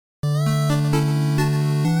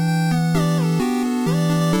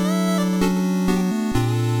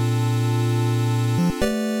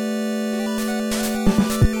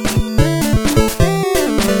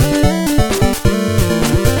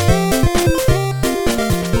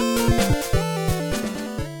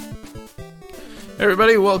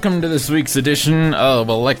everybody, welcome to this week's edition of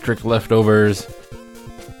Electric Leftovers.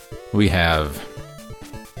 We have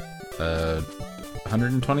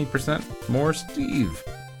 120% more Steve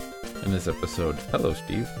in this episode. Hello,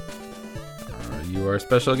 Steve. Are you our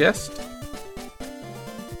special guest?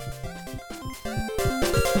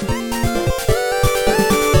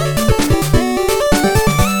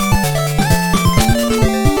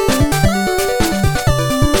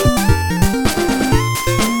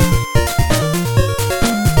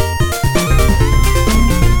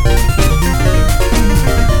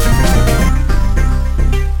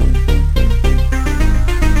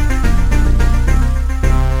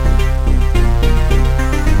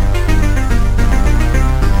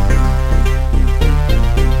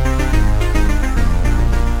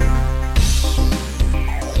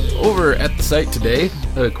 Site today,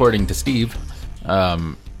 according to Steve,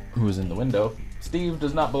 who is in the window. Steve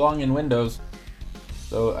does not belong in Windows,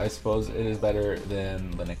 so I suppose it is better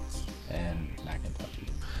than Linux and Macintosh.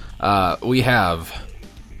 We have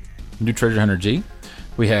new Treasure Hunter G.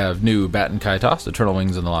 We have new Baten Kaitos, Eternal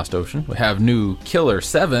Wings in the Lost Ocean. We have new Killer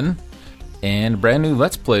 7. And brand new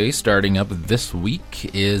Let's Play starting up this week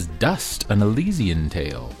is Dust, an Elysian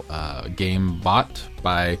Tale. Game bought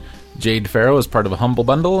by Jade Farrow as part of a Humble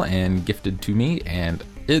Bundle and gifted to me, and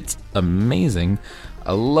it's amazing.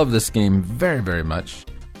 I love this game very, very much.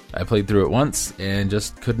 I played through it once and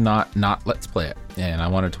just could not Let's Play it. And I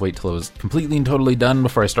wanted to wait till it was completely and totally done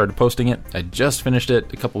before I started posting it. I just finished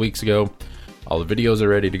it a couple weeks ago. All the videos are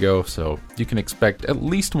ready to go, so you can expect at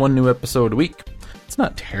least one new episode a week. It's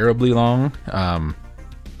not terribly long,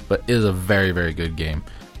 but is a very, very good game.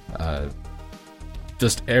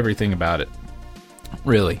 Just everything about it.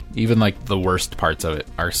 Really, even like the worst parts of it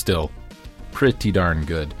are still pretty darn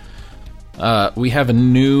good. We have a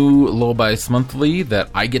new Low-Bice Monthly that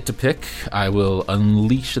I get to pick. I will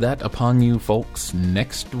unleash that upon you folks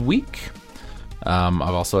next week. I've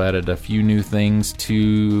also added a few new things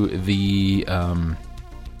to the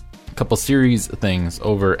couple series things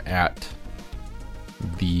over at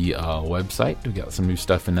the website. We got some new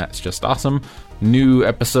stuff and that's just awesome. New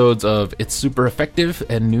episodes of It's Super Effective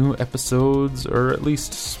and new episodes, or at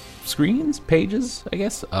least pages, I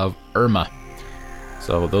guess, of Irma.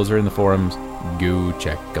 So those are in the forums. Go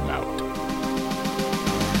check them out.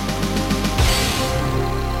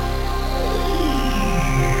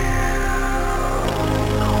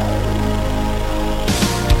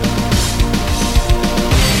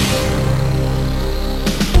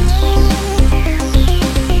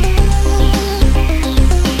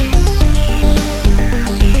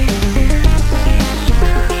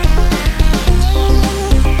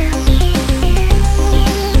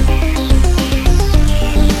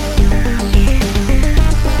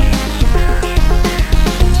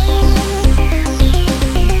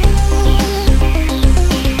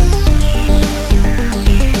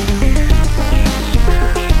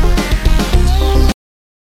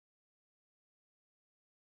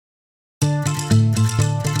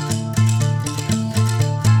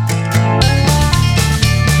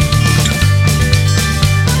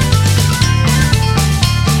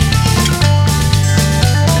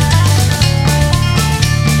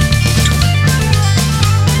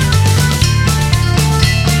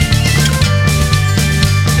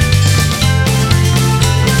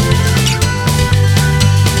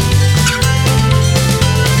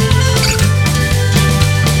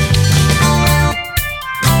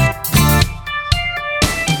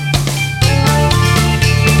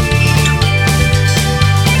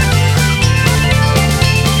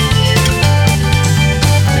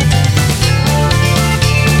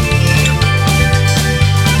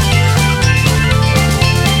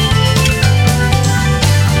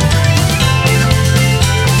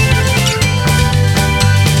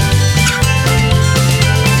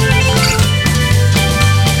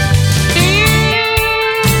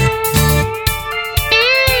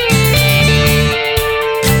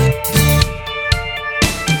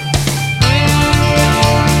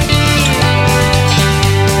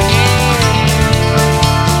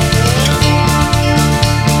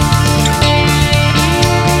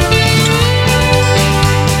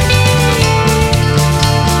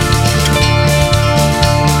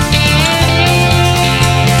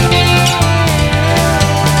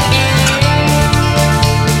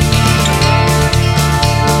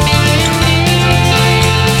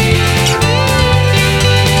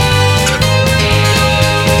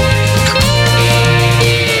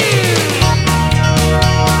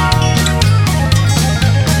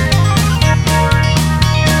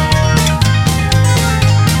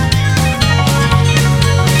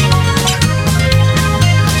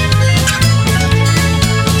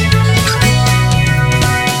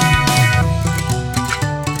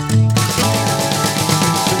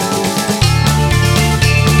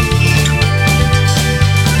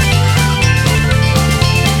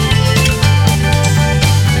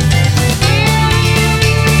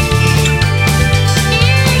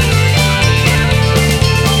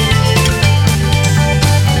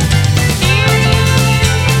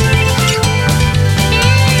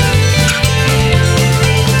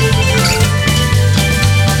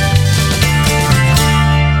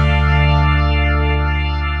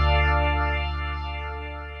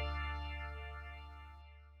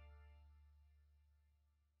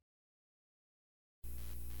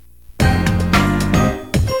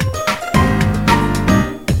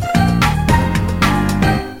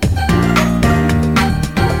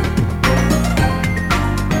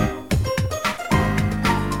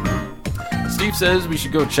 says we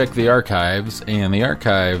should go check the archives, and the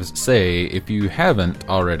archives say if you haven't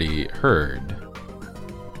already heard,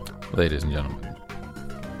 ladies and gentlemen,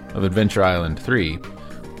 of Adventure Island 3,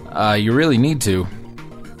 you really need to.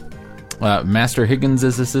 Master Higgins'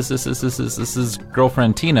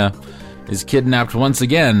 girlfriend Tina is kidnapped once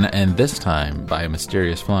again, and this time by a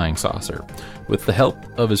mysterious flying saucer. With the help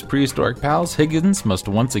of his prehistoric pals, Higgins must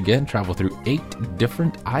once again travel through 8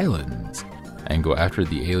 different islands and go after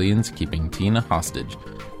the aliens keeping Tina hostage.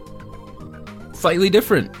 Slightly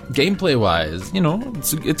different gameplay-wise,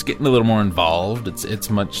 it's getting a little more involved. It's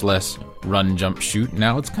much less run, jump, shoot.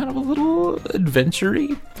 Now it's kind of a little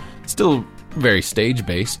adventure-y. Still very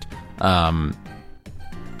stage-based.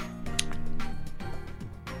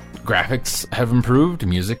 Graphics have improved,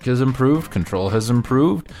 music has improved, control has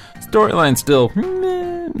improved. Storyline still,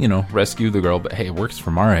 rescue the girl, but hey, it works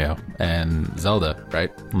for Mario and Zelda, right?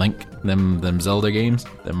 Link, them Zelda games,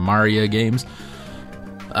 them Mario games.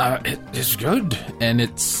 It is good, and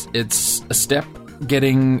it's a step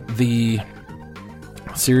getting the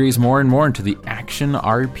series more and more into the action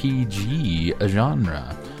RPG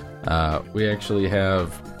genre. We actually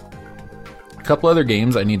have a couple other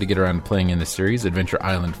games I need to get around to playing in this series, Adventure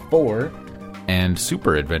Island 4 and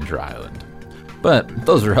Super Adventure Island. But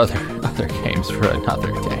those are other games for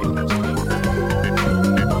another day.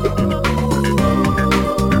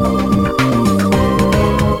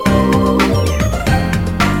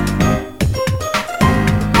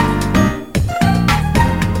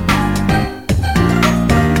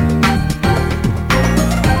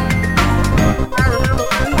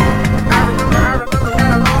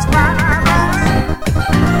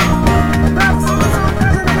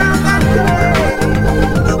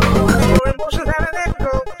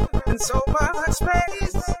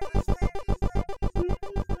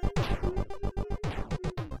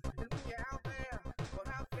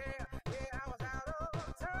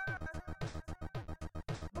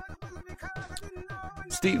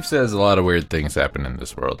 Steve says a lot of weird things happen in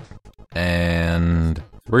this world, and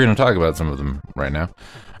we're going to talk about some of them right now.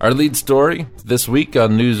 Our lead story this week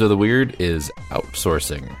on News of the Weird is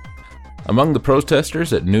outsourcing. Among the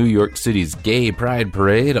protesters at New York City's Gay Pride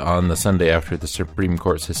Parade on the Sunday after the Supreme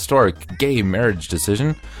Court's historic gay marriage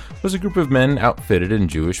decision was a group of men outfitted in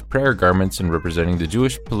Jewish prayer garments and representing the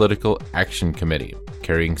Jewish Political Action Committee,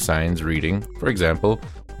 carrying signs reading, for example,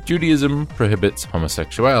 "Judaism prohibits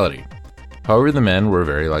homosexuality." However, the men were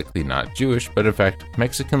very likely not Jewish, but in fact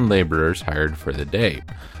Mexican laborers hired for the day.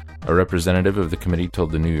 A representative of the committee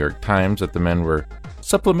told the New York Times that the men were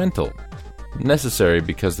supplemental, necessary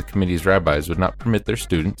because the committee's rabbis would not permit their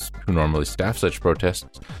students, who normally staff such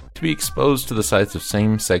protests, to be exposed to the sights of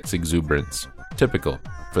same-sex exuberance, typical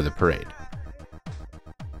for the parade.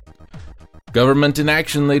 Government in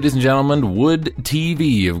action, ladies and gentlemen. Wood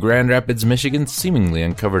TV of Grand Rapids, Michigan seemingly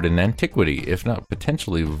uncovered an antiquity, if not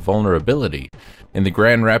potentially vulnerability, in the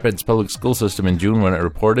Grand Rapids public school system in June when it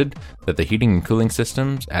reported that the heating and cooling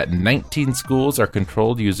systems at 19 schools are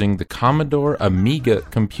controlled using the Commodore Amiga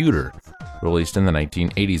computer, released in the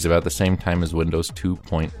 1980s about the same time as Windows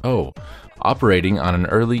 2.0, operating on an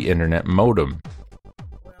early internet modem.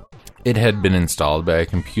 It had been installed by a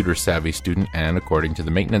computer-savvy student and, according to the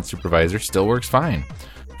maintenance supervisor, still works fine.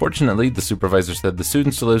 Fortunately, the supervisor said the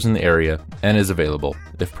student still lives in the area and is available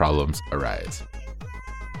if problems arise.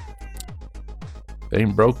 If it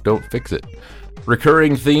ain't broke, don't fix it.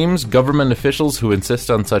 Recurring themes: government officials who insist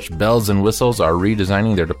on such bells and whistles are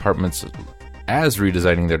redesigning their department's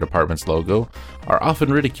logo are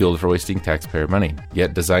often ridiculed for wasting taxpayer money.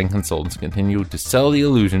 Yet design consultants continue to sell the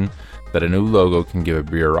illusion that a new logo can give a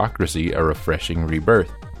bureaucracy a refreshing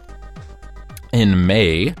rebirth. In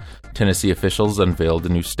May, Tennessee officials unveiled a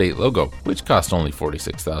new state logo, which cost only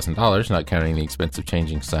 $46,000, not counting the expense of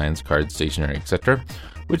changing signs, cards, stationery, etc.,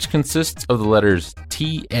 which consists of the letters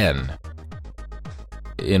TN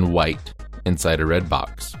in white inside a red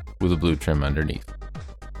box with a blue trim underneath.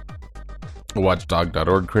 A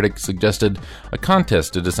Watchdog.org critic suggested a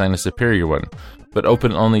contest to design a superior one, but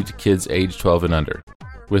open only to kids age 12 and under,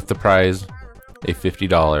 with the prize a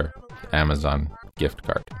 $50 Amazon gift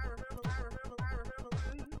card.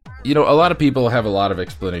 A lot of people have a lot of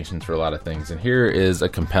explanations for a lot of things, and here is a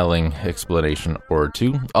compelling explanation or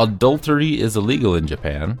two. Adultery is illegal in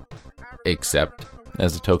Japan, except,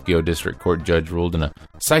 as a Tokyo District Court judge ruled in a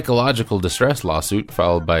psychological distress lawsuit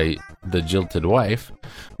filed by the jilted wife,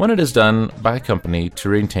 when it is done by a company to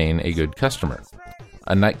retain a good customer.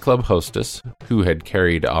 A nightclub hostess who had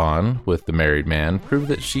carried on with the married man proved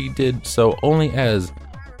that she did so only as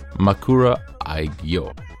makura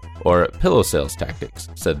aigyo, or pillow sales tactics,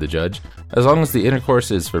 said the judge. As long as the intercourse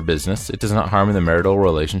is for business, it does not harm the marital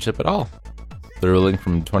relationship at all. The ruling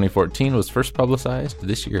from 2014 was first publicized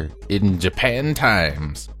this year in Japan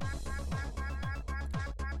Times.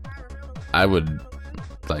 I would,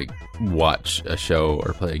 watch a show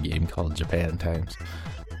or play a game called Japan Times.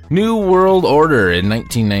 New World Order in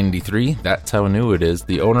 1993. That's how new it is.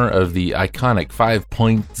 The owner of the iconic 5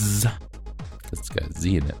 Points, it's got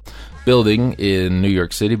Z in it, building in New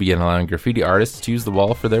York City began allowing graffiti artists to use the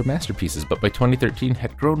wall for their masterpieces, but by 2013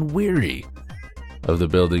 had grown weary of the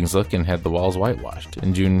building's look and had the walls whitewashed.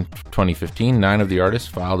 In June 2015, 9 of the artists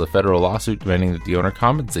filed a federal lawsuit demanding that the owner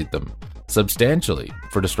compensate them substantially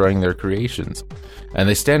for destroying their creations, and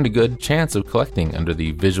they stand a good chance of collecting under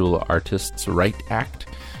the Visual Artists' Right Act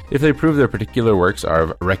if they prove their particular works are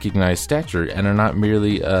of recognized stature and are not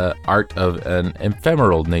merely art of an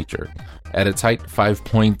ephemeral nature. At its height, 5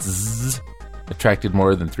 Points attracted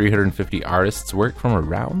more than 350 artists' work from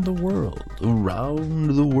around the world.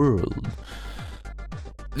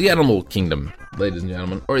 The animal kingdom, ladies and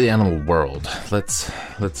gentlemen, or the animal world. Let's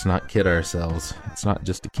not kid ourselves. It's not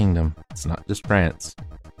just a kingdom. It's not just France.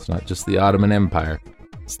 It's not just the Ottoman Empire.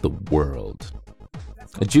 It's the world.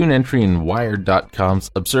 A June entry in Wired.com's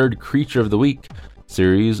Absurd Creature of the Week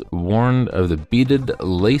series warned of the beaded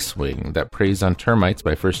lacewing that preys on termites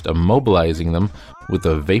by first immobilizing them with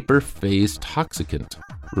a vapor phase toxicant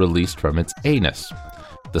released from its anus.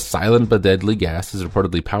 The silent but deadly gas is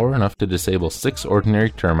reportedly power enough to disable 6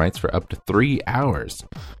 ordinary termites for up to 3 hours.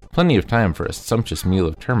 Plenty of time for a sumptuous meal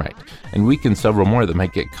of termite, and weaken several more that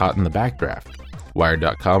might get caught in the backdraft.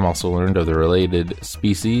 Wired.com also learned of the related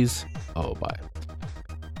species.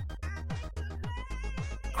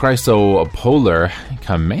 Chrysopolar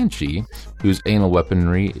Comanche, whose anal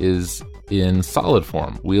weaponry is in solid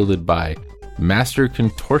form, wielded by master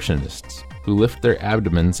contortionists who lift their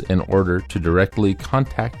abdomens in order to directly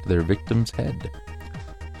contact their victim's head.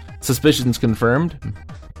 Suspicions confirmed.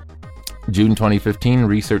 June 2015,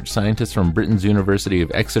 research scientists from Britain's University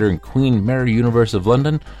of Exeter and Queen Mary University of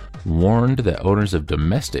London warned that owners of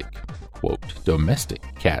domestic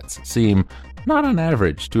cats seem, not on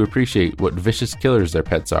average, to appreciate what vicious killers their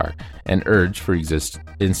pets are, and urge, for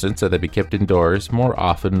instance, that they be kept indoors more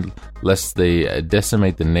often lest they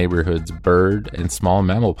decimate the neighborhood's bird and small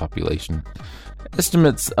mammal population.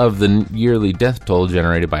 Estimates of the yearly death toll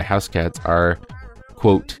generated by house cats are,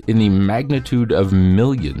 quote, in the magnitude of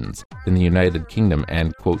millions in the United Kingdom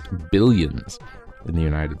and, quote, billions in the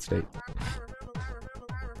United States.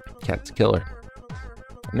 Cat's killer.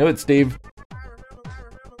 I knew it, Steve.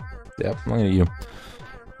 Yep, I'm looking at you.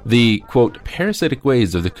 The, quote, parasitic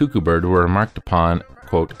ways of the cuckoo bird were remarked upon,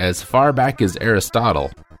 quote, as far back as Aristotle,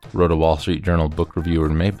 wrote a Wall Street Journal book reviewer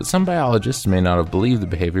in May, but some biologists may not have believed the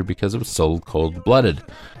behavior because it was so cold-blooded.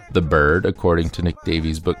 The bird, according to Nick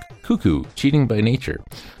Davies' book Cuckoo, Cheating by Nature,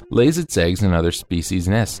 lays its eggs in other species'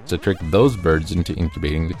 nests to trick those birds into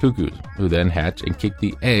incubating the cuckoos, who then hatch and kick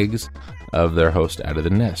the eggs of their host out of the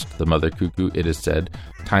nest. The mother cuckoo, it is said,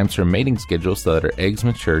 times her mating schedule so that her eggs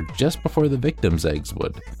mature just before the victim's eggs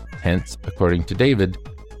would. Hence, according to Davies,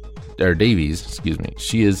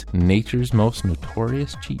 she is nature's most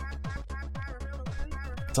notorious cheat.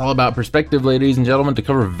 It's all about perspective, ladies and gentlemen. To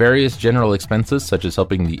cover various general expenses, such as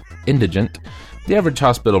helping the indigent, the average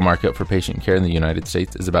hospital markup for patient care in the United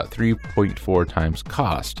States is about 3.4 times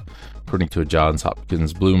cost, according to a Johns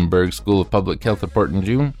Hopkins Bloomberg School of Public Health report in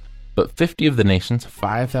June. But 50 of the nation's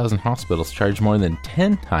 5,000 hospitals charge more than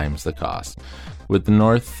 10 times the cost, with the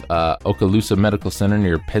North Okaloosa Medical Center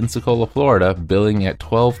near Pensacola, Florida, billing at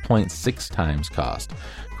 12.6 times cost.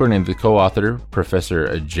 According to the co-author,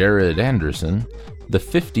 Professor Jared Anderson, the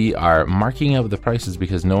 50 are marking up the prices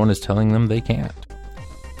because no one is telling them they can't.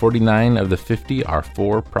 49 of the 50 are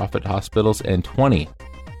for-profit hospitals and 20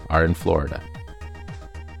 are in Florida.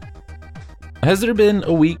 Has there been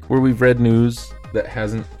a week where we've read news that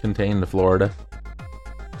hasn't contained Florida?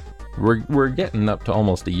 We're getting up to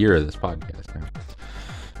almost a year of this podcast now.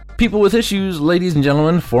 People with issues, ladies and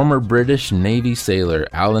gentlemen. Former British Navy sailor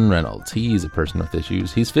Alan Reynolds. He's a person with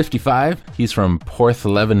issues. He's 55. He's from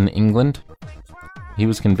Porthleven, England. He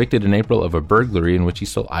was convicted in April of a burglary in which he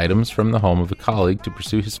stole items from the home of a colleague to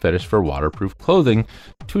pursue his fetish for waterproof clothing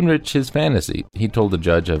to enrich his fantasy. He told the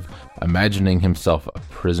judge of imagining himself a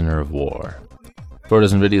prisoner of war.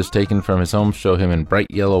 Photos and videos taken from his home show him in bright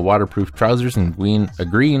yellow waterproof trousers and a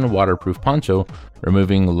green waterproof poncho,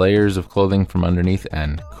 removing layers of clothing from underneath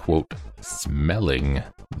and, quote, smelling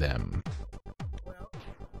them.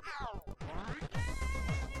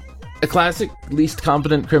 A classic least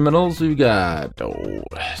competent criminals. We've got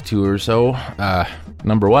two or so.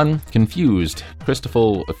 Number one, confused.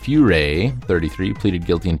 Christopher Fure, 33, pleaded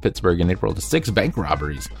guilty in Pittsburgh in April to 6 bank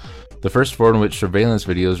robberies. The first 4 in which surveillance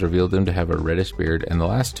videos revealed him to have a reddish beard, and the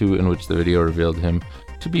last 2 in which the video revealed him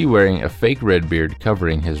to be wearing a fake red beard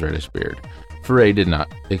covering his reddish beard. Fure did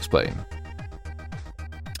not explain.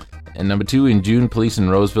 And number 2, in June, police in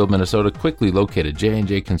Roseville, Minnesota quickly located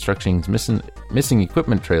J&J Construction's missing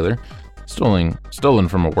equipment trailer, stolen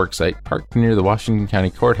from a work site, parked near the Washington County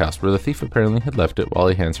Courthouse, where the thief apparently had left it while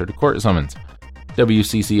he answered a court summons.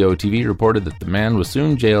 WCCO-TV reported that the man was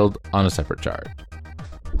soon jailed on a separate charge.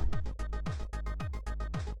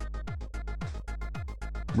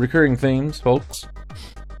 Recurring themes, folks.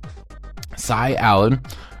 Cy Allen,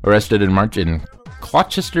 arrested in March in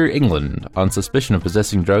Colchester, England, on suspicion of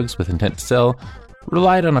possessing drugs with intent to sell,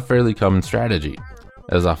 relied on a fairly common strategy.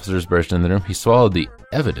 As officers burst in the room, he swallowed the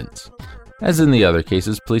evidence. As in the other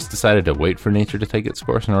cases, police decided to wait for nature to take its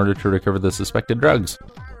course in order to recover the suspected drugs.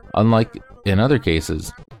 Unlike in other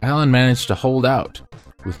cases, Allen managed to hold out,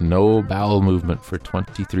 with no bowel movement for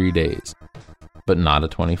 23 days, but not a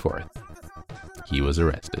 24th. He was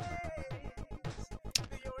arrested.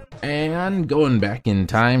 And going back in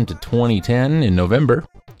time to 2010, in November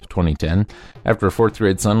 2010, after a 4th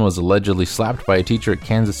grade son was allegedly slapped by a teacher at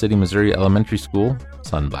Kansas City, Missouri Elementary School,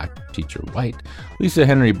 son black, teacher white, Lisa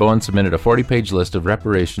Henry Bowen submitted a 40-page list of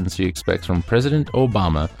reparations she expects from President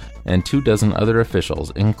Obama and 24 other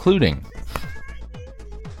officials, including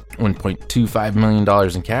 $1.25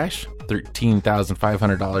 million in cash,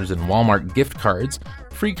 $13,500 in Walmart gift cards,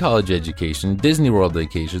 free college education, Disney World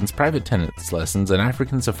vacations, private tennis lessons, an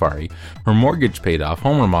African safari, her mortgage paid off,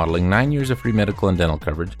 home remodeling, 9 years of free medical and dental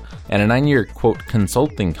coverage, and a 9-year, quote,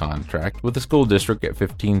 consulting contract with the school district at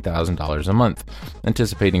 $15,000 a month.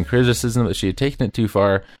 Anticipating criticism that she had taken it too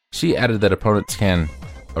far, she added that opponents can,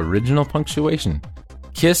 original punctuation,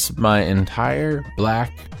 kiss my entire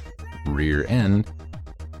black rear end,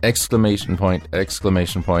 exclamation point,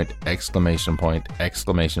 exclamation point, exclamation point,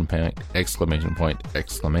 exclamation point, exclamation point,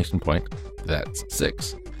 exclamation point. That's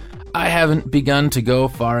 6. I haven't begun to go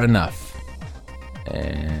far enough.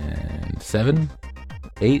 And 7,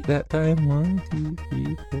 8 that time. 1, 2,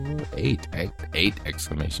 3, 4, 8. 8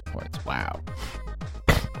 exclamation points. Wow.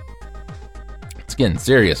 It's getting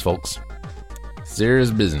serious, folks. Serious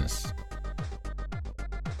business.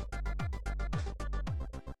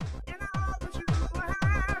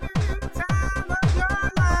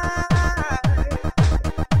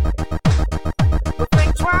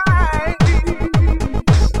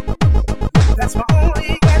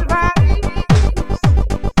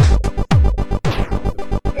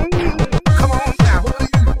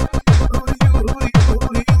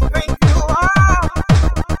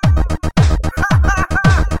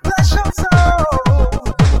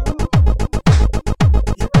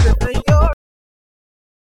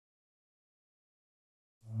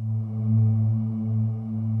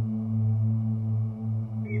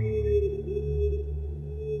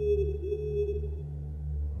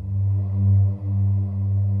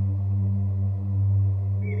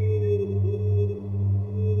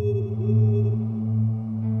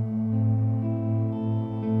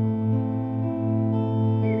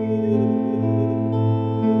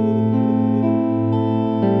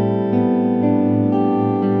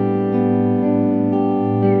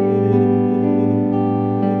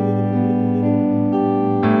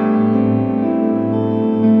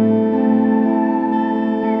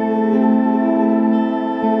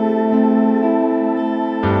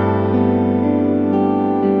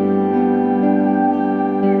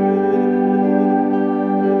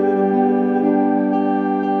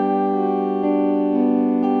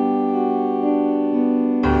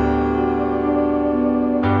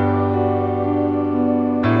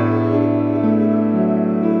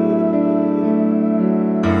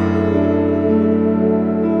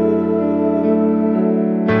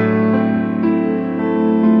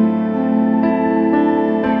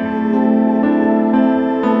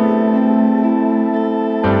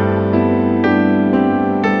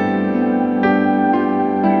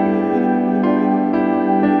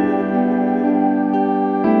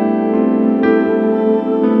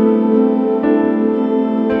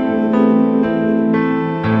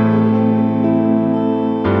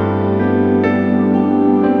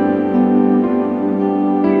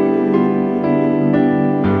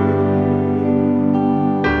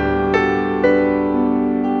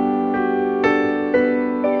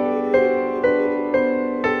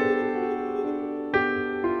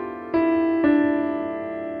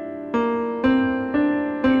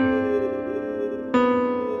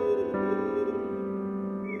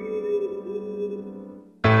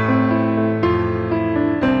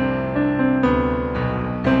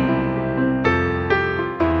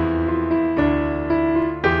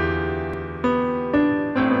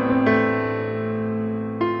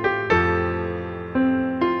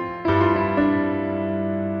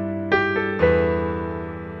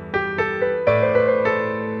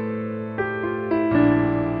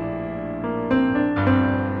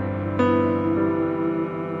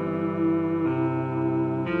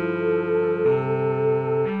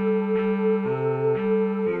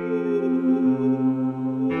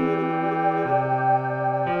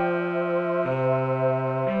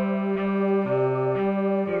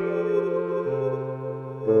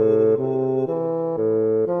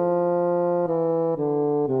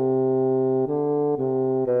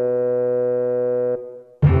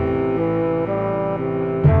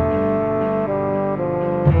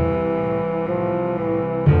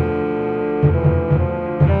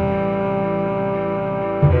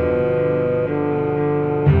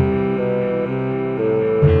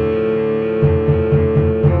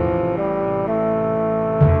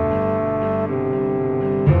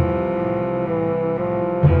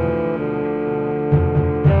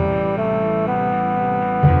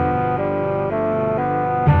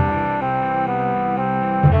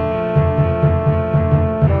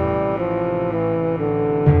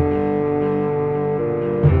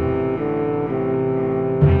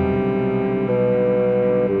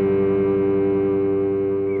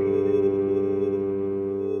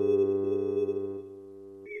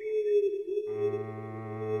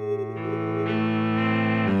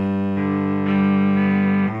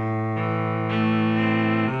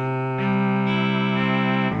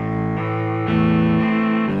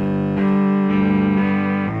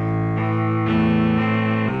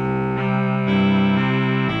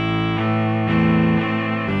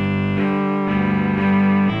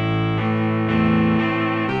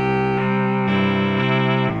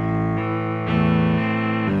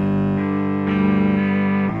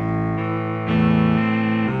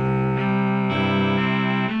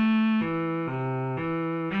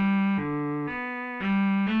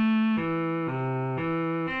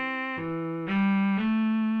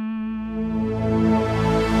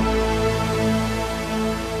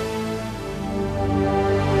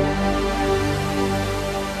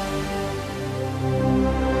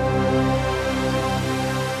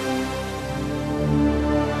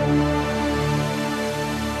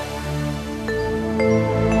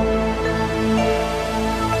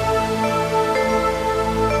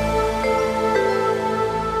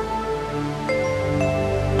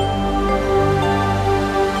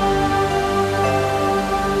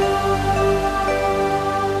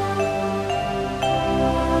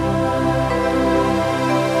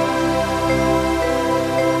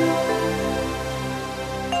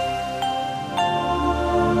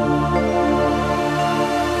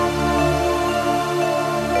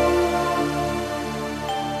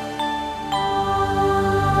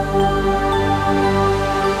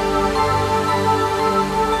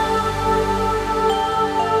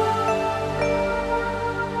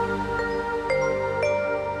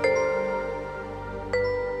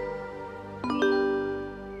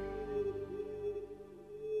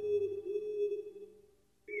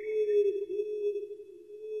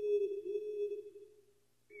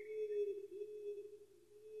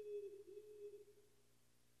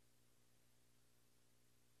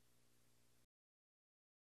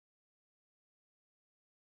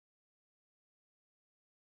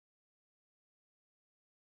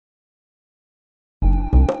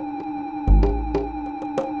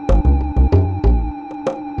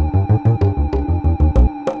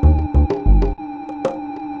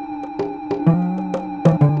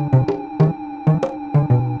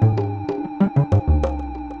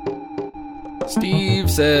 Steve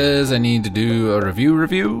says I need to do a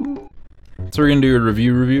review. So we're going to do a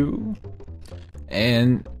review.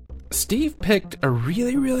 And Steve picked a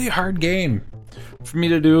really, really hard game for me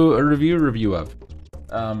to do a review of.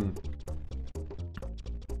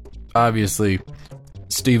 Obviously,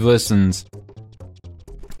 Steve listens.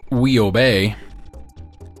 We obey.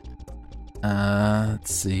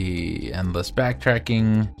 Let's see. Endless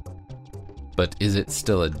backtracking. But is it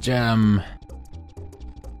still a gem?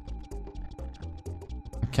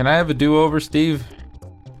 Can I have a do-over, Steve?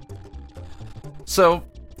 So,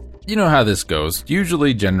 you know how this goes.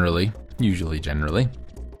 Usually, generally,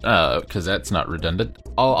 because that's not redundant.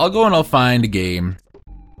 I'll go and I'll find a game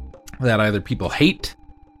that either people hate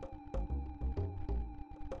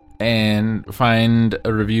and find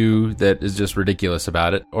a review that is just ridiculous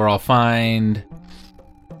about it, or I'll find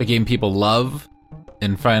a game people love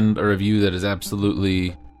and find a review that is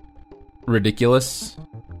absolutely ridiculous,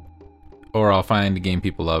 or I'll find a game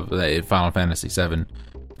people love, Final Fantasy VII,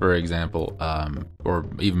 for example, or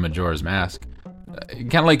even Majora's Mask.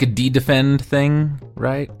 Kind of like a de-defend thing,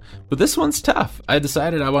 right? But this one's tough. I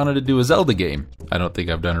decided I wanted to do a Zelda game. I don't think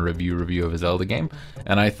I've done a review of a Zelda game,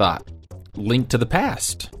 and I thought, Link to the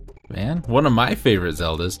Past. Man, one of my favorite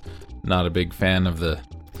Zeldas. Not a big fan of the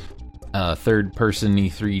third-person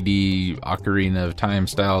 3D Ocarina of Time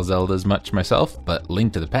style Zeldas much myself, but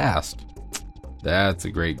Link to the Past, that's a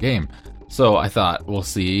great game. So I thought, we'll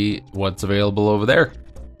see what's available over there.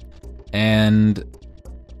 And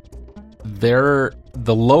the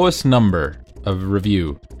lowest number of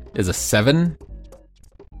review is a 7.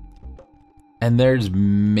 And there's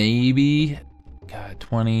maybe,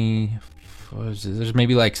 there's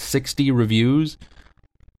maybe like 60 reviews.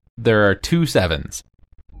 There are 2 7s.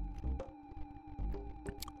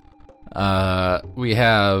 We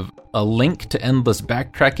have A Link to Endless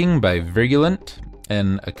Backtracking by Virulent,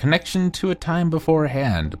 and A Connection to a Time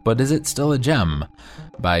Beforehand, but is it still a gem?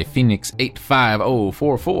 By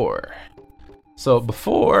Phoenix85044. So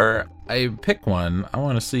before I pick one, I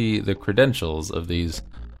want to see the credentials of these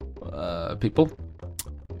people.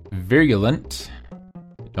 Virulent.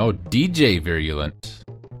 Oh, DJ Virulent.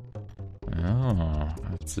 Oh,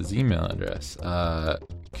 that's his email address.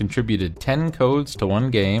 Contributed 10 codes to one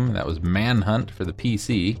game. That was Manhunt for the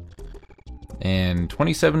PC. And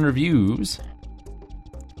 27 reviews.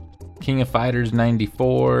 King of Fighters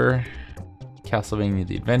 94. Castlevania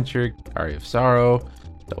The Adventure. Aria of Sorrow.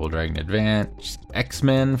 Double Dragon Advance.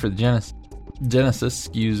 X-Men for the Genesis,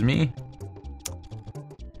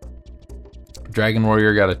 Dragon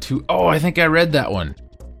Warrior got a 2. Oh, I think I read that one.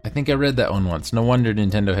 Once. No wonder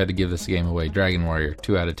Nintendo had to give this game away. Dragon Warrior,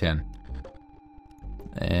 2 out of 10.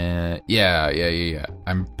 Yeah.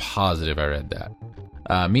 I'm positive I read that.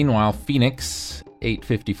 Meanwhile,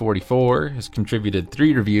 Phoenix85044 has contributed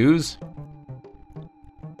 3 reviews.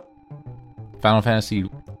 Final Fantasy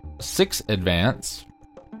VI Advance,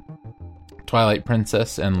 Twilight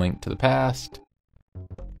Princess, and Link to the Past.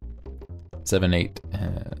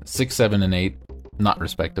 6, 7, and 8, not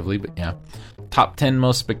respectively, but yeah. Top 10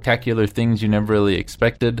 most spectacular things you never really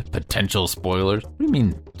expected. Potential spoilers. What do you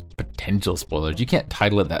mean, potential spoilers? You can't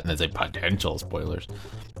title it that and then say potential spoilers.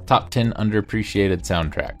 Top 10 underappreciated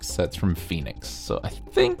soundtracks. That's from Phoenix. So I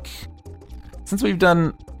think, since we've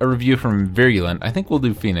done a review from Virulent, I think we'll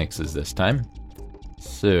do Phoenix's this time.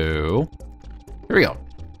 So, here we go.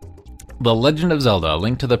 The Legend of Zelda: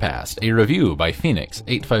 Link to the Past, a review by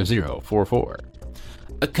Phoenix85044.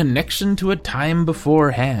 A connection to a time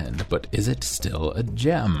beforehand, but is it still a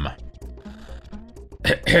gem?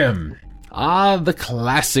 The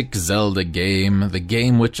classic Zelda game, the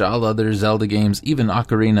game which all other Zelda games, even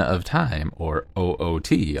Ocarina of Time, or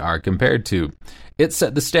OOT, are compared to. It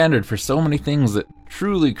set the standard for so many things that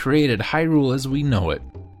truly created Hyrule as we know it.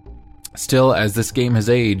 Still, as this game has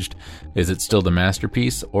aged, is it still the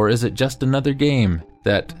masterpiece, or is it just another game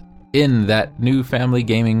in that new family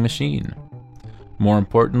gaming machine? More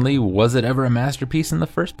importantly, was it ever a masterpiece in the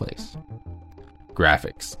first place?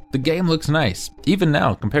 Graphics. The game looks nice. Even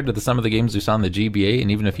now, compared to some of the games we saw on the GBA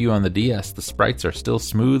and even a few on the DS, the sprites are still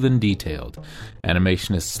smooth and detailed.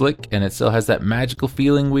 Animation is slick, and it still has that magical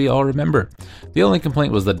feeling we all remember. The only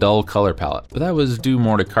complaint was the dull color palette, but that was due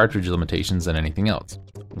more to cartridge limitations than anything else.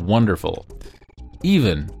 Wonderful.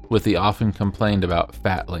 Even with the often complained about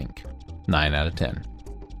Fat Link. 9 out of 10.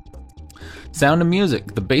 Sound and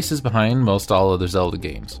music. The basis behind most all other Zelda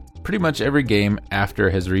games. Pretty much every game after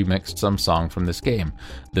has remixed some song from this game.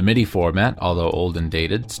 The MIDI format, although old and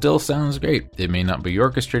dated, still sounds great. It may not be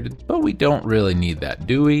orchestrated, but we don't really need that,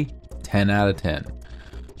 do we? 10 out of 10.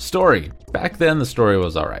 Story. Back then, the story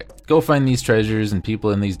was alright. Go find these treasures and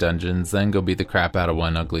people in these dungeons, then go beat the crap out of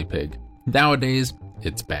one ugly pig. Nowadays,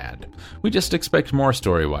 it's bad. We just expect more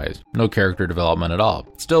story-wise, no character development at all.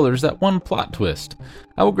 Still, there's that one plot twist.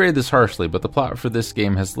 I will grade this harshly, but the plot for this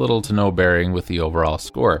game has little to no bearing with the overall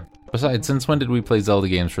score. Besides, since when did we play Zelda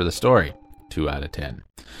games for the story? 2 out of 10.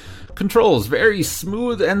 Controls, very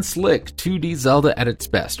smooth and slick, 2D Zelda at its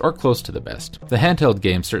best, or close to the best. The handheld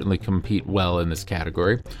games certainly compete well in this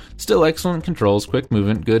category. Still excellent controls, quick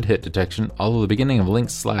movement, good hit detection, although the beginning of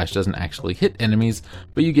Link's slash doesn't actually hit enemies,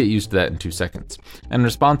 but you get used to that in 2 seconds. And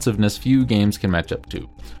responsiveness few games can match up to.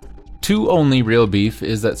 Only real beef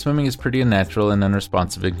is that swimming is pretty unnatural and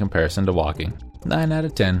unresponsive in comparison to walking. 9 out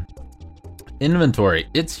of 10. Inventory,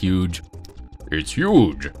 it's huge. It's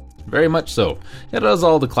huge. Very much so. It does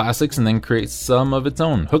all the classics and then creates some of its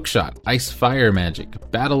own. Hookshot, ice fire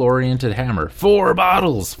magic, battle-oriented hammer, 4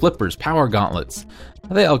 bottles, flippers, power gauntlets.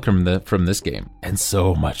 They all come from this game, and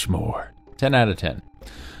so much more. 10 out of 10.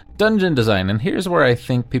 Dungeon design, and here's where I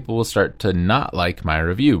think people will start to not like my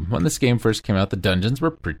review. When this game first came out, the dungeons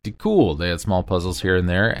were pretty cool. They had small puzzles here and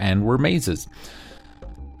there, and were mazes.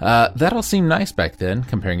 That all seemed nice back then.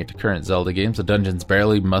 Comparing it to current Zelda games, the dungeons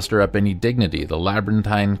barely muster up any dignity. The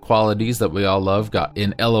labyrinthine qualities that we all love got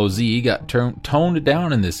toned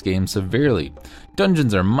down in this game severely.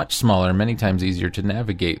 Dungeons are much smaller, many times easier to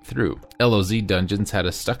navigate through. LOZ dungeons had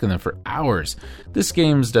us stuck in them for hours. This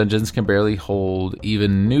game's dungeons can barely hold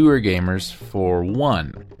even newer gamers for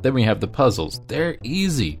one. Then we have the puzzles. They're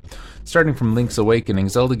easy. Starting from Link's Awakening,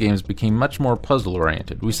 Zelda games became much more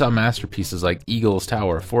puzzle-oriented. We saw masterpieces like Eagle's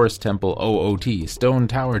Tower, Forest Temple, OOT, Stone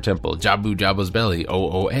Tower Temple, Jabu Jabu's Belly,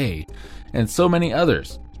 OOA, and so many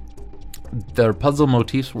others. Their puzzle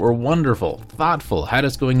motifs were wonderful, thoughtful, had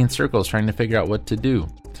us going in circles trying to figure out what to do.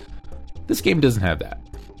 This game doesn't have that.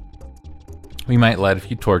 We might light a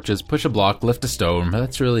few torches, push a block, lift a stone, but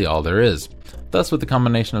that's really all there is. Thus, with the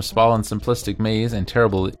combination of small and simplistic maze and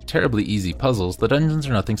terribly easy puzzles, the dungeons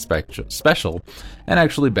are nothing special, and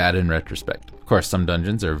actually bad in retrospect. Of course, some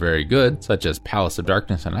dungeons are very good, such as Palace of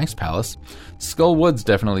Darkness and Ice Palace. Skull Woods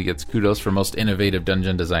definitely gets kudos for most innovative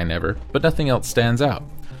dungeon design ever, but nothing else stands out.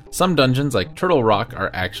 Some dungeons, like Turtle Rock,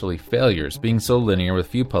 are actually failures, being so linear with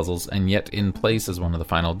few puzzles and yet in place as one of the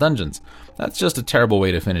final dungeons. That's just a terrible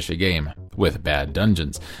way to finish a game, with bad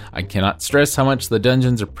dungeons. I cannot stress how much the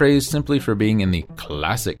dungeons are praised simply for being in the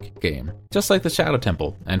classic game, just like the Shadow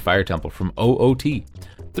Temple and Fire Temple from OOT.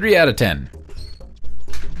 3 out of 10.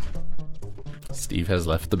 Steve has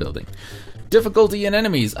left the building. Difficulty and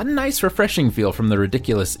enemies, a nice refreshing feel from the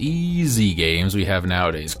ridiculous easy games we have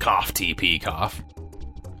nowadays. Cough, TP, cough.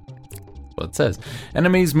 It says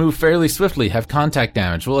enemies move fairly swiftly, have contact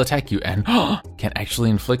damage, will attack you, and can actually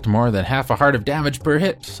inflict more than half a heart of damage per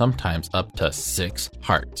hit, sometimes up to 6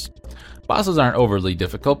 hearts. Bosses aren't overly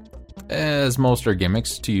difficult, as most are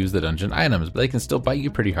gimmicks to use the dungeon items, but they can still bite you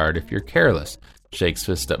pretty hard if you're careless. Shakes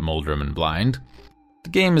fist at Moldrum and Blind. The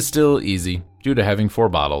game is still easy due to having 4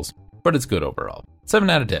 bottles, but it's good overall. 7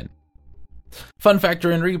 out of 10. Fun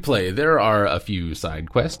factor in replay, there are a few side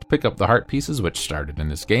quests. Pick up the heart pieces, which started in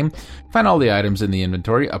this game. Find all the items in the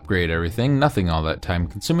inventory, upgrade everything. Nothing all that time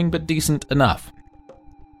consuming, but decent enough.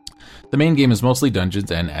 The main game is mostly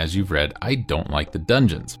dungeons, and as you've read, I don't like the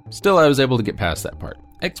dungeons. Still, I was able to get past that part.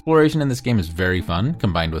 Exploration in this game is very fun,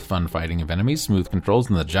 combined with fun fighting of enemies, smooth controls,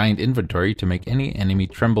 and the giant inventory to make any enemy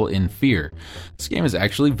tremble in fear. This game is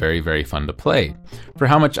actually very, very fun to play. For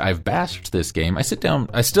how much I've bashed this game, I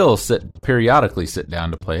still periodically sit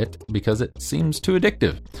down to play it because it seems too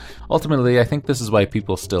addictive. Ultimately, I think this is why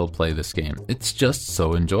people still play this game. It's just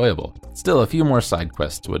so enjoyable. Still, a few more side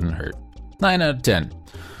quests wouldn't hurt. 9 out of 10.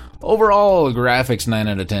 Overall, graphics 9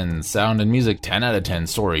 out of 10, sound and music 10 out of 10,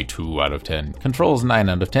 story 2 out of 10, controls 9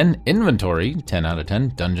 out of 10, inventory 10 out of 10,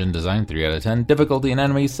 dungeon design 3 out of 10, difficulty and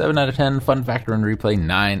enemies 7 out of 10, fun factor and replay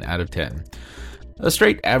 9 out of 10. A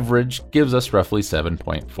straight average gives us roughly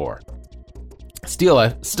 7.4.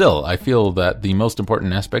 Still, I feel that the most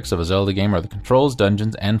important aspects of a Zelda game are the controls,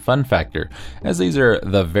 dungeons, and fun factor, as these are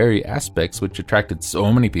the very aspects which attracted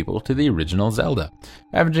so many people to the original Zelda.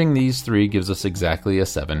 Averaging these 3 gives us exactly a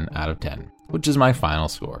 7 out of 10, which is my final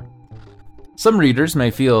score. Some readers may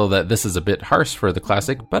feel that this is a bit harsh for the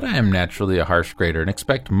classic, but I am naturally a harsh grader and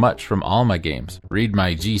expect much from all my games. Read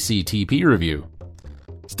my GCTP review.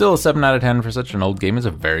 Still, a 7 out of 10 for such an old game is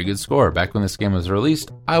a very good score. Back when this game was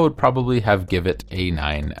released, I would probably have give it a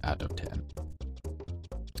 9 out of 10.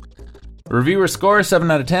 Reviewer score 7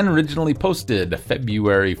 out of 10, originally posted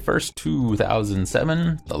February 1st,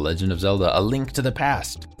 2007. The Legend of Zelda: A Link to the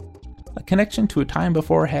Past. A connection to a time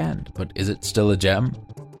beforehand, but is it still a gem?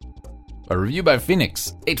 a review by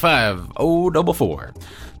Phoenix 85044.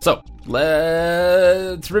 So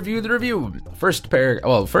let's review the review. First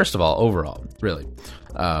of all, overall, really,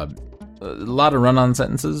 a lot of run-on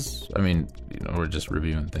sentences. I mean, we're just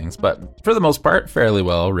reviewing things, but for the most part, fairly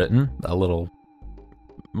well written. A little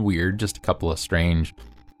weird, just a couple of strange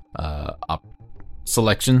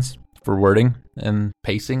selections for wording and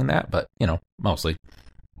pacing and that, but mostly.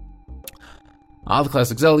 The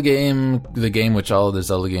classic Zelda game, the game which all of the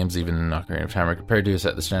Zelda games, even Ocarina of Time, are compared to,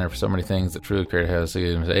 set the standard for so many things that truly create how the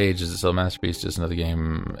game's age. Is it still a masterpiece? Just another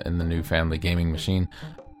game in the new family gaming machine?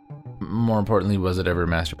 More importantly, was it ever a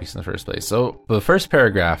masterpiece in the first place? So, the first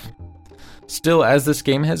paragraph, still as this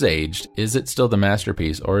game has aged, is it still the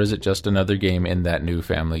masterpiece, or is it just another game in that new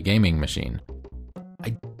family gaming machine?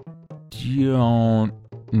 I don't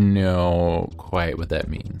know quite what that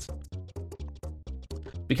means.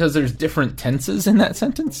 Because there's different tenses in that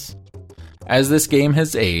sentence. As this game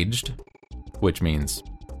has aged, which means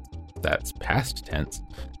that's past tense,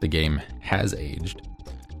 the game has aged.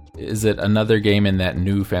 Is it another game in that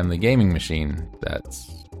new family gaming machine?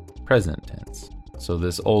 That's present tense. So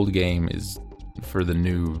this old game is for the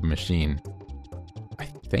new machine, I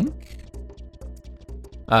think?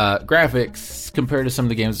 Graphics, compared to some of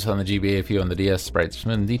the games on the GBA, a few on the DS, sprites are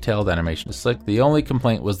smooth and detailed, animation is slick. The only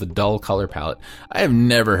complaint was the dull color palette. I have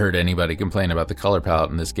never heard anybody complain about the color palette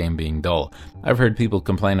in this game being dull. I've heard people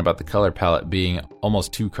complain about the color palette being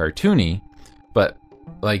almost too cartoony, but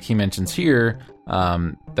like he mentions here,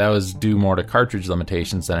 that was due more to cartridge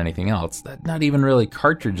limitations than anything else. Not even really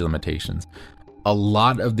cartridge limitations. A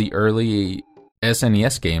lot of the early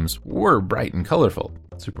SNES games were bright and colorful.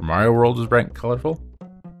 Super Mario World was bright and colorful.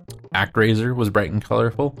 ActRaiser was bright and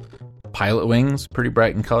colorful. Pilot Wings, pretty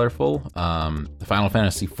bright and colorful. The Final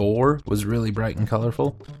Fantasy IV was really bright and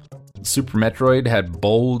colorful. Super Metroid had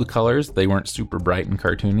bold colors. They weren't super bright and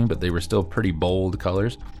cartoony, but they were still pretty bold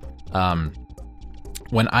colors.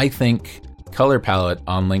 When I think color palette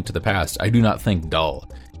on Link to the Past, I do not think dull.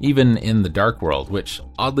 Even in the Dark World, which,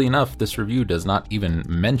 oddly enough, this review does not even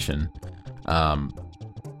mention.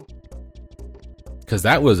 Because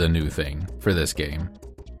that was a new thing for this game.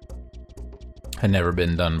 Had never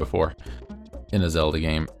been done before in a Zelda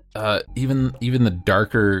game. Even the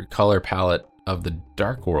darker color palette of the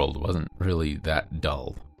Dark World wasn't really that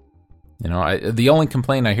dull. The only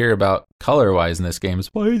complaint I hear about color-wise in this game is,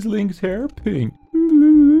 why is Link's hair pink?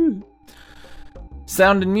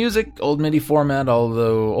 Sound and music, old MIDI format,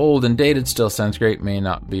 although old and dated, still sounds great. May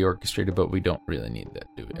not be orchestrated, but we don't really need that,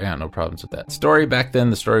 do we? I got no problems with that. Story, back then,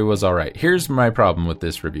 the story was alright. Here's my problem with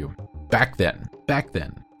this review. Back then.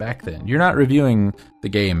 You're not reviewing the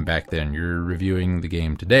game back then. You're reviewing the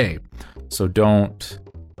game today. So don't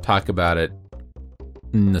talk about it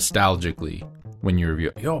nostalgically when you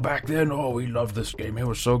review it. Back then, we loved this game. It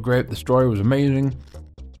was so great. The story was amazing.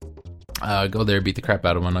 Go there, beat the crap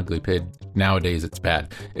out of one ugly pig. Nowadays, it's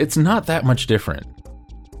bad. It's not that much different.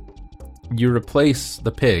 You replace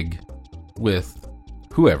the pig with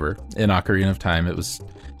whoever. In Ocarina of Time, it was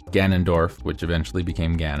Ganondorf, which eventually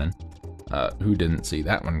became Ganon. Who didn't see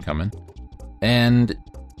that one coming? And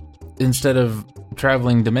instead of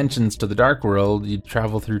traveling dimensions to the Dark World, you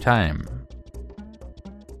travel through time.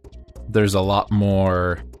 There's a lot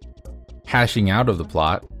more hashing out of the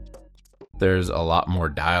plot. There's a lot more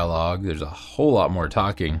dialogue. There's a whole lot more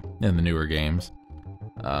talking in the newer games.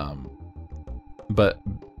 But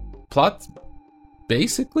plot's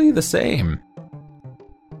basically the same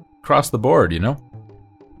across the board,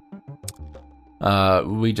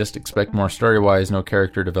 We just expect more story-wise, no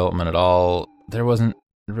character development at all. There wasn't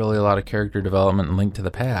really a lot of character development in Link to the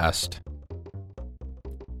Past.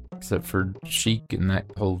 Except for Sheik, and that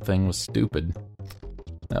whole thing was stupid.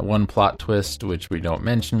 That one plot twist, which we don't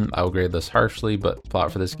mention, I'll grade this harshly, but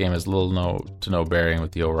plot for this game has little to no bearing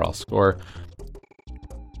with the overall score.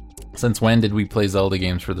 Since when did we play Zelda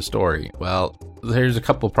games for the story? Well, there's a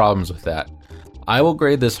couple problems with that. I will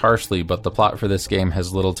grade this harshly, but the plot for this game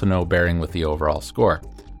has little to no bearing with the overall score.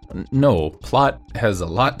 No, plot has a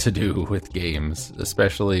lot to do with games,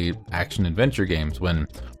 especially action-adventure games,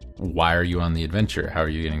 why are you on the adventure? How are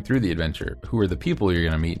you getting through the adventure? Who are the people you're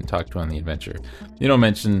going to meet and talk to on the adventure? You don't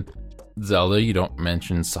mention Zelda, you don't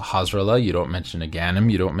mention Sahasrahla, you don't mention a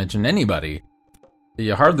Ganon, you don't mention anybody.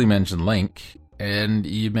 You hardly mention Link, and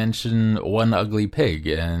you mention one ugly pig,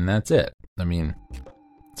 and that's it. I mean,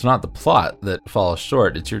 it's not the plot that falls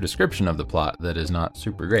short, it's your description of the plot that is not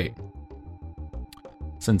super great.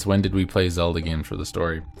 Since when did we play Zelda games for the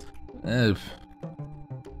story?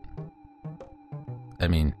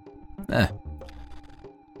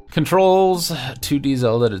 Controls, 2D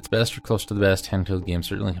Zelda at its best or close to the best. Handheld games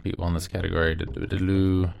certainly compete well in this category.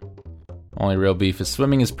 Only real beef is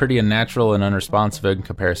swimming is pretty unnatural and unresponsive in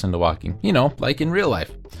comparison to walking. You know, like in real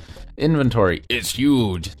life. Inventory, it's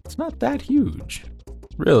huge. It's not that huge.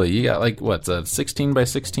 Really, you got like, what's a 16 by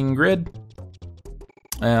 16 grid?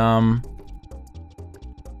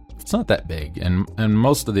 It's not that big, and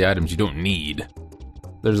most of the items you don't need.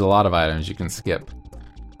 There's a lot of items you can skip.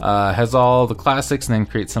 Has all the classics and then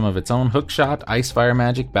creates some of its own. Hookshot, Ice Fire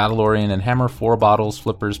Magic, Battle-Orion, and Hammer, 4 bottles,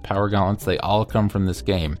 flippers, power gauntlets, they all come from this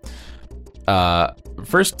game.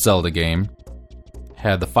 First Zelda game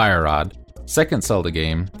had the Fire Rod. Second Zelda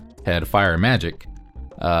game had Fire Magic.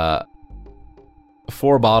 4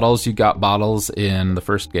 bottles, you got bottles in the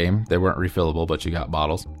first game. They weren't refillable, but you got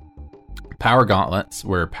bottles. Power gauntlets,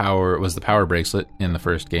 where power was the power bracelet in the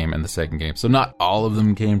first game and the second game. So not all of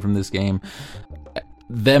them came from this game.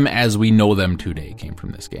 Them as we know them today came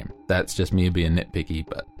from this game. That's just me being nitpicky,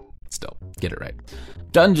 but still, get it right.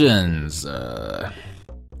 Dungeons.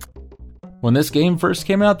 When this game first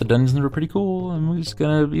came out, the dungeons were pretty cool, and we're just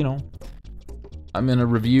gonna, I'm gonna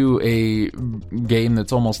review a game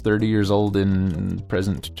that's almost 30 years old in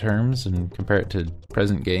present terms and compare it to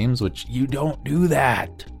present games, which you don't do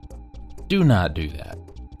that. Do not do that.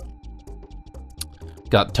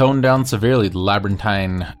 Got toned down severely, the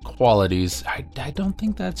labyrinthine qualities. I don't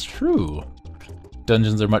think that's true.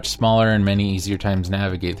 Dungeons are much smaller and many easier times to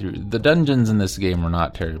navigate through. The dungeons in this game are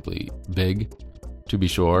not terribly big, to be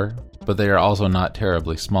sure, but they are also not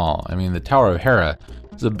terribly small. I mean, the Tower of Hera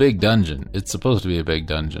is a big dungeon. It's supposed to be a big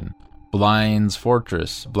dungeon. Blind's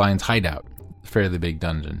Fortress, Blind's Hideout, fairly big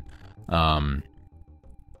dungeon.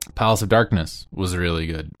 Palace of Darkness was really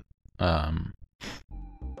good.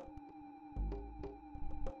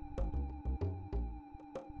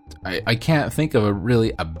 I can't think of a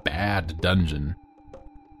bad dungeon.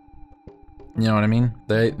 You know what I mean?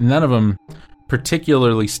 None of them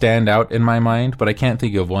particularly stand out in my mind, but I can't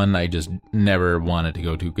think of one I just never wanted to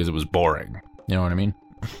go to because it was boring. You know what I mean?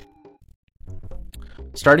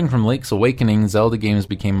 Starting from Link's Awakening, Zelda games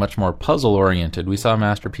became much more puzzle-oriented. We saw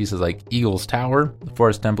masterpieces like Eagle's Tower, the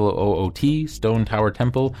Forest Temple OOT, Stone Tower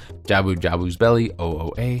Temple, Jabu Jabu's Belly,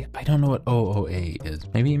 OOA. I don't know what OOA is.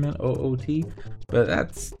 Maybe he meant OOT? But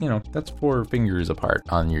that's, that's 4 fingers apart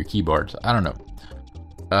on your keyboard. So I don't know.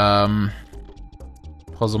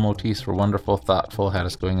 Puzzle motifs were wonderful, thoughtful, had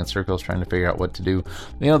us going in circles trying to figure out what to do.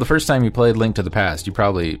 The first time you played Link to the Past, you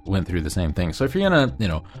probably went through the same thing. So if you're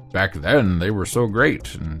gonna, back then they were so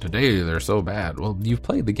great and today they're so bad. Well, you've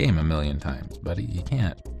played the game a million times, buddy. You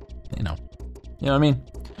can't, You know what I mean?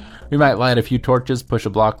 We might light a few torches, push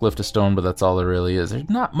a block, lift a stone, but that's all there really is. There's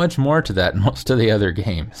not much more to that in most of the other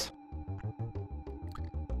games.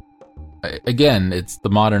 Again, it's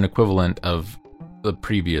the modern equivalent of the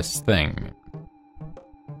previous thing.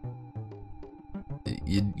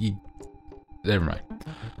 Never mind.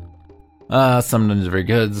 Some dungeons are very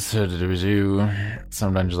good.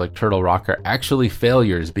 Some dungeons like Turtle Rock are actually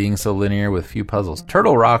failures, being so linear with few puzzles.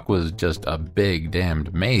 Turtle Rock was just a big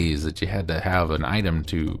damned maze that you had to have an item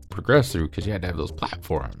to progress through because you had to have those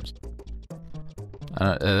platforms.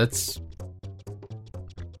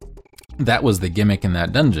 That was the gimmick in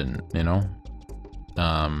that dungeon,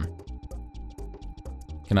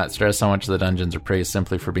 Cannot stress how much the dungeons are praised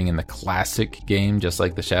simply for being in the classic game, just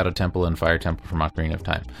like the Shadow Temple and Fire Temple from Ocarina of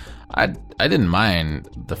Time. I didn't mind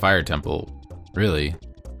the Fire Temple, really.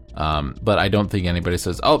 But I don't think anybody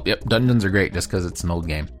says, oh, yep, dungeons are great just because it's an old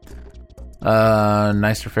game.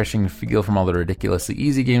 Nice refreshing feel from all the ridiculously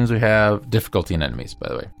easy games we have. Difficulty in enemies, by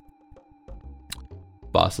the way.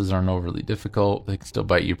 Bosses aren't overly difficult. They can still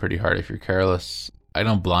bite you pretty hard if you're careless. I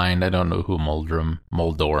don't know who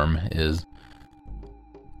Moldorm is.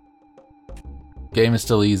 Game is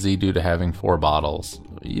still easy due to having 4 bottles.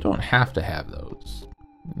 You don't have to have those.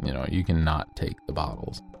 You can not take the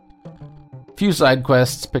bottles. Few side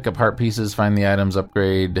quests, pick up heart pieces, find the items,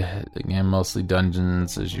 upgrade. Again, mostly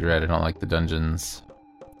dungeons. As you read, I don't like the dungeons.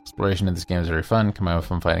 Exploration in this game is very fun. Come out with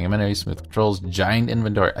fun fighting enemies, smooth controls, giant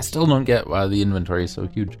inventory. I still don't get why the inventory is so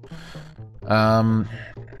huge.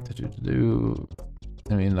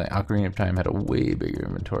 Like Ocarina of Time had a way bigger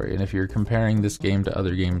inventory, and if you're comparing this game to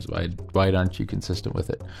other games, why aren't you consistent with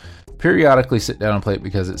it? Periodically sit down and play it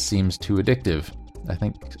because it seems too addictive. I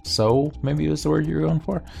think so, maybe was the word you were going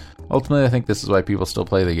for. Ultimately, I think this is why people still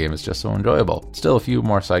play the game. It's just so enjoyable. Still, a few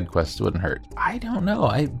more side quests wouldn't hurt. I don't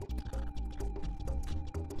know.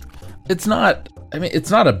 It's not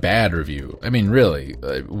a bad review. I mean, really,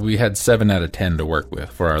 we had 7 out of 10 to work with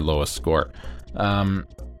for our lowest score.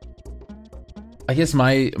 I guess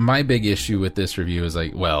my big issue with this review is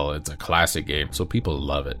it's a classic game, so people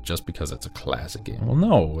love it just because it's a classic game. Well,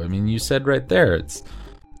 no, I mean, you said right there, it's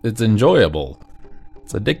enjoyable.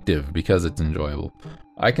 It's addictive because it's enjoyable.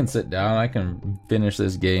 I can sit down, I can finish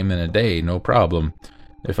this game in a day, no problem,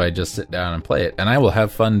 if I just sit down and play it. And I will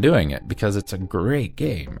have fun doing it because it's a great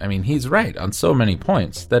game. I mean, he's right on so many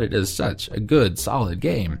points that it is such a good, solid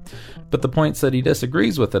game. But the points that he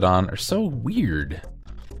disagrees with it on are so weird.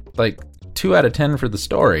 Like, 2 out of 10 for the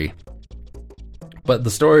story. But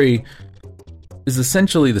the story is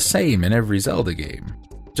essentially the same in every Zelda game.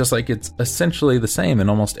 Just like it's essentially the same in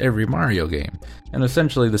almost every Mario game. And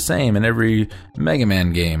essentially the same in every Mega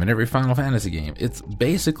Man game and every Final Fantasy game. It's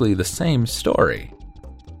basically the same story.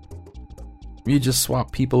 You just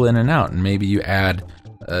swap people in and out, and maybe you add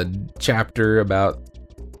a chapter about,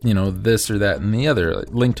 this or that and the other. Like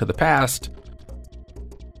Link to the Past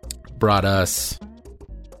brought us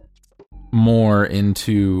more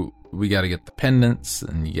into, we got to get the pendants,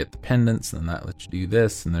 and you get the pendants, and that lets you do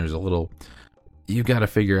this, and there's a little, you got to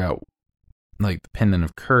figure out, like the pendant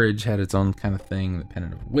of courage had its own kind of thing, the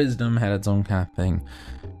pendant of wisdom had its own kind of thing.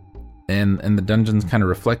 And the dungeons kind of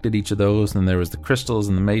reflected each of those, and there was the crystals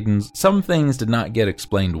and the maidens. Some things did not get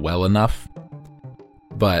explained well enough,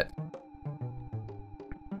 but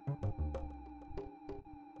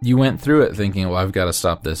you went through it thinking, well, I've got to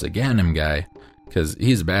stop this Ganon guy, because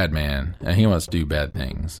he's a bad man, and he wants to do bad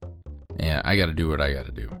things. And I got to do what I got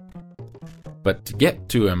to do. But to get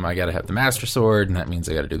to him, I got to have the Master Sword, and that means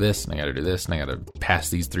I got to do this, and I got to do this, and I got to pass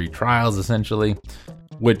these 3 trials, essentially,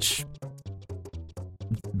 which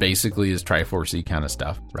basically is Triforce-y kind of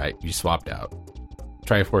stuff, right? You swapped out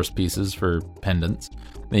Triforce pieces for pendants.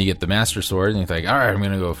 Then you get the Master Sword, and you think, all right, I'm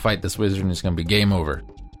going to go fight this wizard, and it's going to be game over.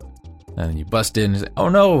 And then you bust in and say, oh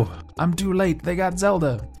no, I'm too late, they got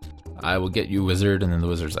Zelda. I will get you, wizard. And then the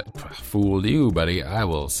wizard's like, fooled you, buddy. I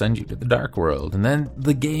will send you to the Dark World. And then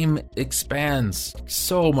the game expands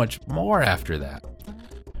so much more after that.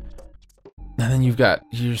 And then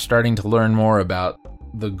you're starting to learn more about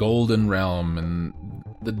the Golden Realm and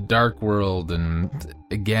the Dark World and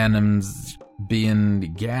Ganon's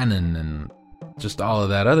being Ganon and just all of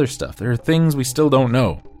that other stuff. There are things we still don't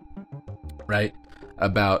know, right,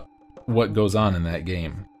 about what goes on in that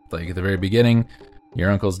game. Like at the very beginning,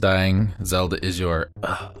 your uncle's dying, Zelda is the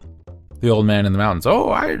old man in the mountains.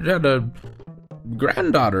 Oh, I had a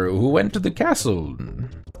granddaughter who went to the castle.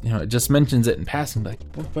 It just mentions it in passing, like,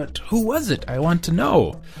 but who was it? I want to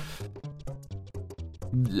know.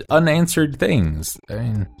 Unanswered things. I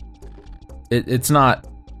mean, it's not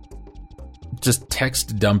just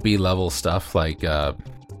text dumpy level stuff like, God,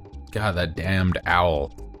 that damned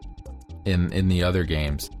owl in the other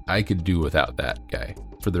games. I could do without that guy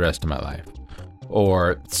for the rest of my life.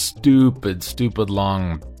 Or stupid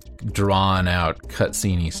long, drawn out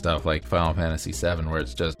cutscene-y stuff like Final Fantasy VII, where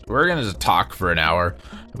it's just, we're gonna just talk for an hour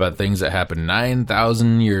about things that happened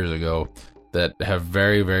 9,000 years ago that have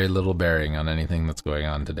very, very little bearing on anything that's going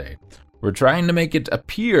on today. We're trying to make it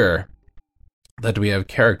appear that we have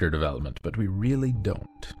character development, but we really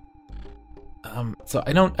don't. So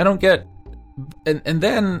I don't get, and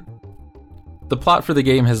then the plot for the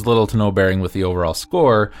game has little to no bearing with the overall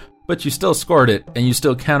score, but you still scored it, and you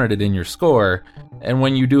still counted it in your score, and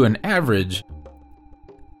when you do an average,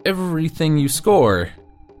 everything you score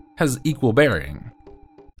has equal bearing.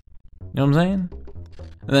 You know what I'm saying?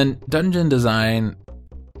 And then dungeon design,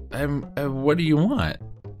 what do you want?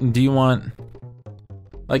 Do you want,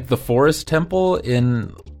 like, the forest temple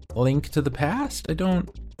in Link to the Past? You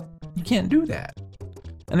can't do that.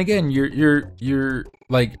 And again, you're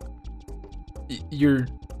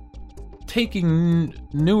taking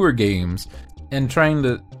newer games and trying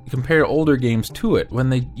to compare older games to it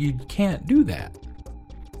when you can't do that.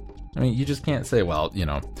 I mean, you just can't say, well,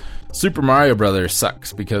 Super Mario Brothers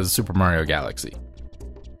sucks because Super Mario Galaxy.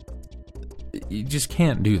 You just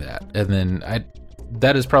can't do that. And then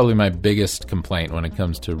that is probably my biggest complaint when it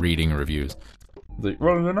comes to reading reviews. Like,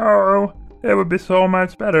 well, it would be so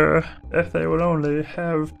much better if they would only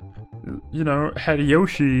have, had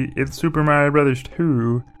Yoshi in Super Mario Brothers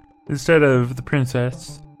 2 instead of the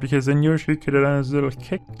princess, because then Yoshi could have done his little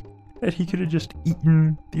kick that he could have just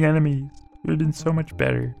eaten the enemies. It would have been so much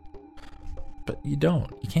better. But you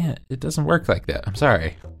don't. You can't. It doesn't work like that. I'm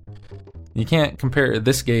sorry. You can't compare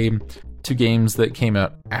this game to games that came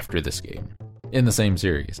out after this game in the same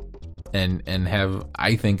series and have,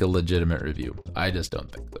 I think, a legitimate review. I just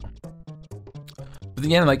don't think so. But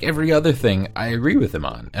again, like every other thing, I agree with him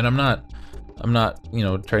on, and I'm not,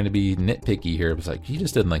 trying to be nitpicky here. It's like, he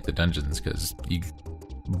just didn't like the dungeons because you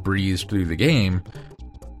breezed through the game.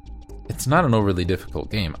 It's not an overly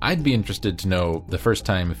difficult game. I'd be interested to know the first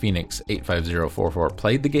time Phoenix 85044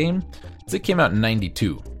 played the game, because it came out in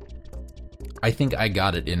 92. I think I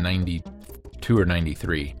got it in 92 or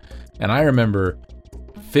 93. And I remember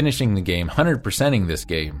finishing the game, 100%ing this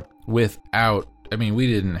game without, I mean, we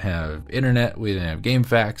didn't have internet, we didn't have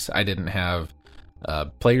GameFAQs, I didn't have a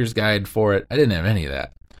player's guide for it, I didn't have any of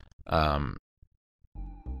that.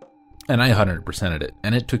 And I 100%ed it,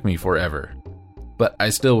 and it took me forever. But I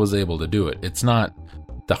still was able to do it. It's not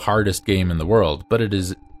the hardest game in the world, but it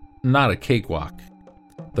is not a cakewalk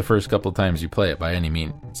the first couple times you play it by any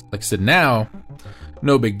means. Like I said, now,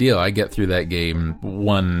 no big deal. I get through that game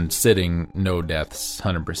one sitting, no deaths,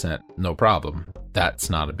 100%, no problem. That's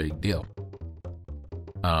not a big deal.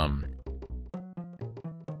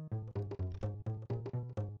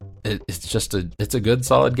 It's a good,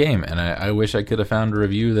 solid game, and I wish I could have found a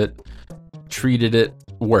review that treated it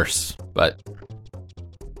worse, but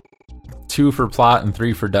 2 for plot and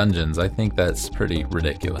 3 for dungeons, I think that's pretty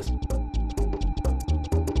ridiculous.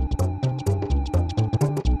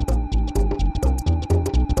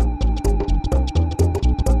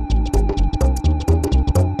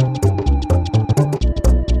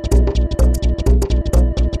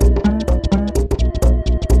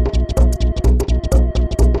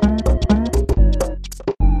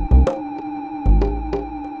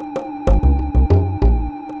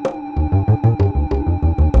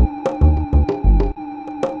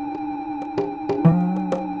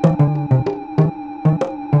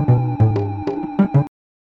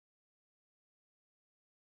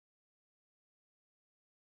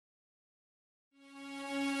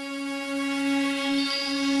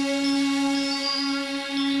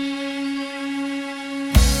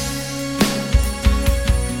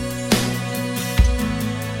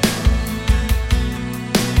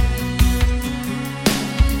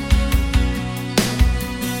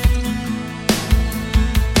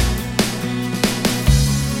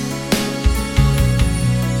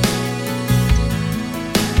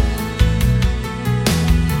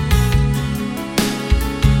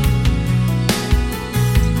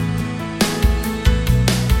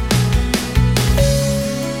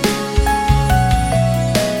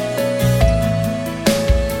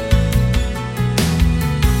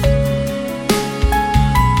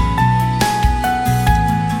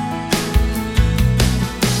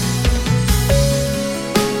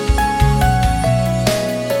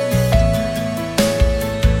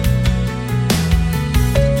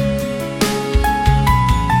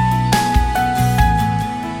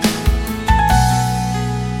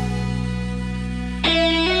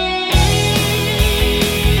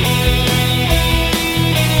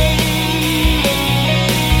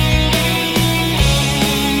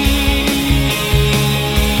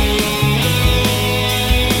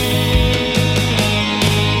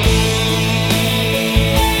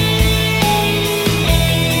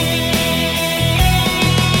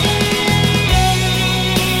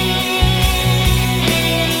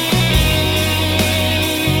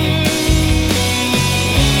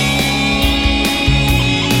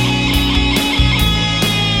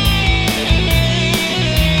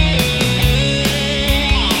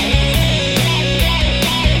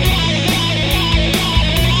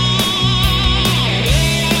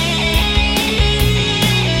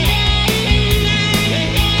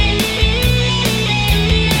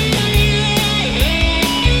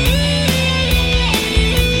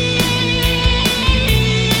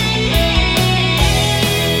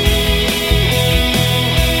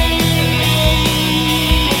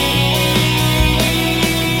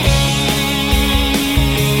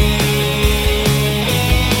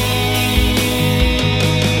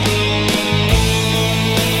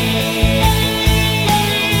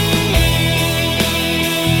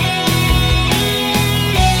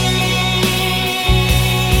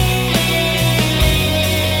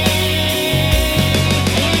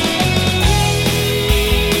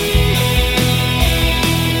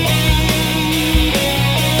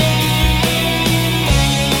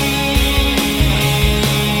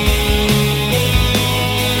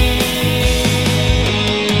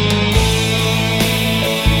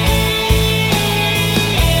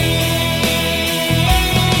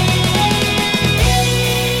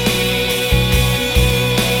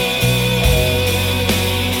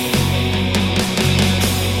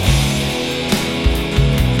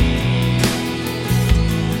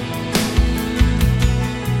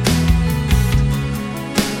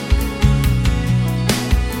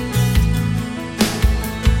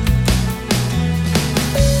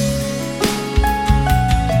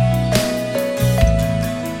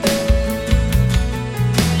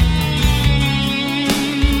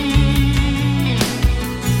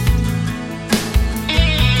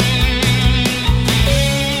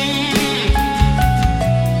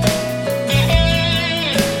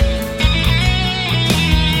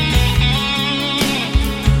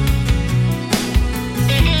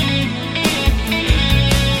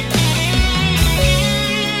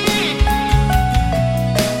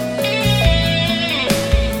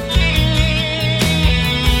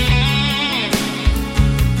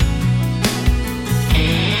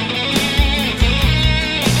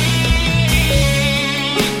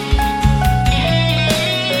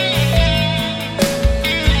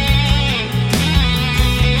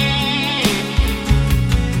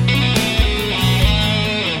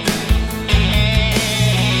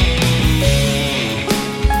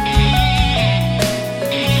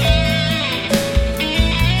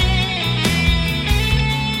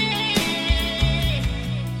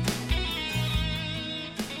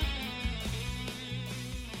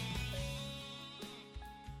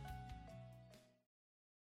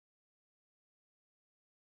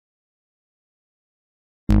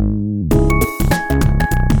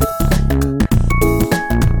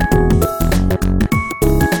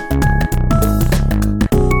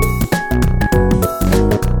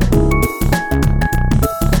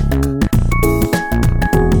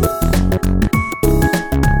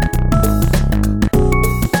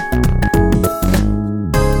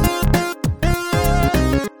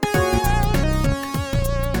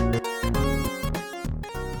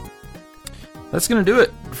 that's going to do it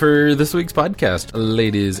for this week's podcast,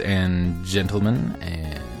 ladies and gentlemen,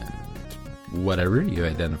 and whatever you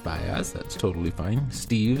identify as, that's totally fine.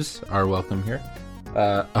 Steves are welcome here.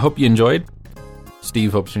 I hope you enjoyed.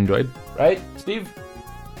 Steve hopes you enjoyed. Right, Steve?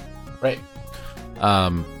 Right.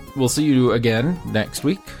 We'll see you again next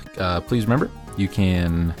week. Please remember, you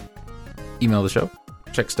can email the show,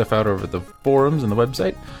 check stuff out over the forums and the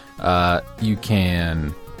website. You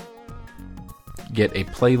can get a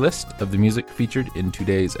playlist of the music featured in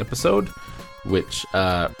today's episode, which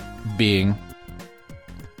being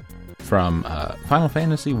from Final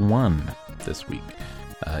Fantasy 1 this week.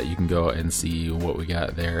 You can go and see what we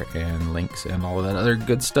got there and links and all of that other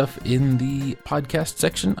good stuff in the podcast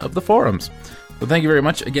section of the forums. So thank you very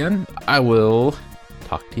much again. I will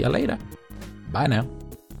talk to you later. Bye now.